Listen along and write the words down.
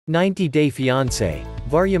90-Day Fiance,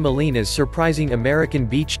 Varya Malina's surprising American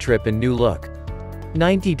beach trip and new look.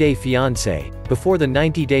 90-Day Fiance, before the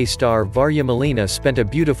 90-Day star Varya Malina spent a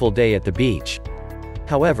beautiful day at the beach.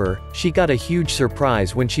 However, she got a huge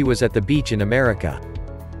surprise when she was at the beach in America.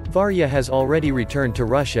 Varya has already returned to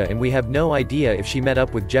Russia and we have no idea if she met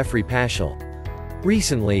up with Jeffrey Paschal.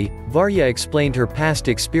 Recently, Varya explained her past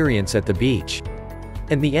experience at the beach.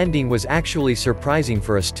 And the ending was actually surprising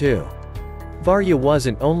for us too. Varya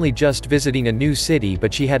wasn't only just visiting a new city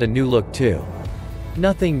but she had a new look too.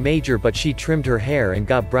 Nothing major but she trimmed her hair and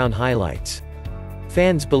got brown highlights.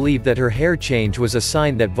 Fans believe that her hair change was a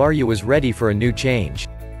sign that Varya was ready for a new change.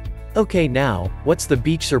 Okay, now, what's the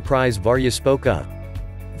beach surprise Varya spoke of?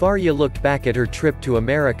 Varya looked back at her trip to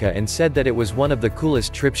America and said that it was one of the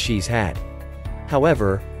coolest trips she's had.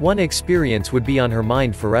 However, one experience would be on her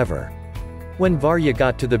mind forever. When Varya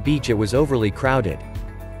got to the beach it was overly crowded.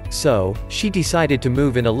 So, she decided to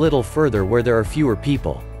move in a little further where there are fewer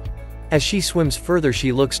people. As she swims further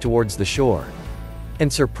she looks towards the shore.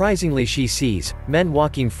 And surprisingly she sees men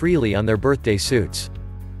walking freely on their birthday suits.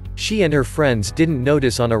 She and her friends didn't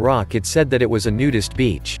notice on a rock it said that it was a nudist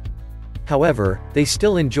beach. However, they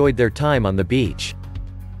still enjoyed their time on the beach.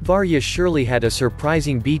 Varya surely had a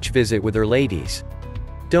surprising beach visit with her ladies.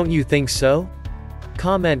 Don't you think so?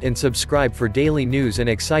 Comment and subscribe for daily news and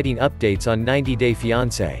exciting updates on 90-Day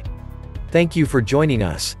Fiancé. Thank you for joining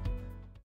us.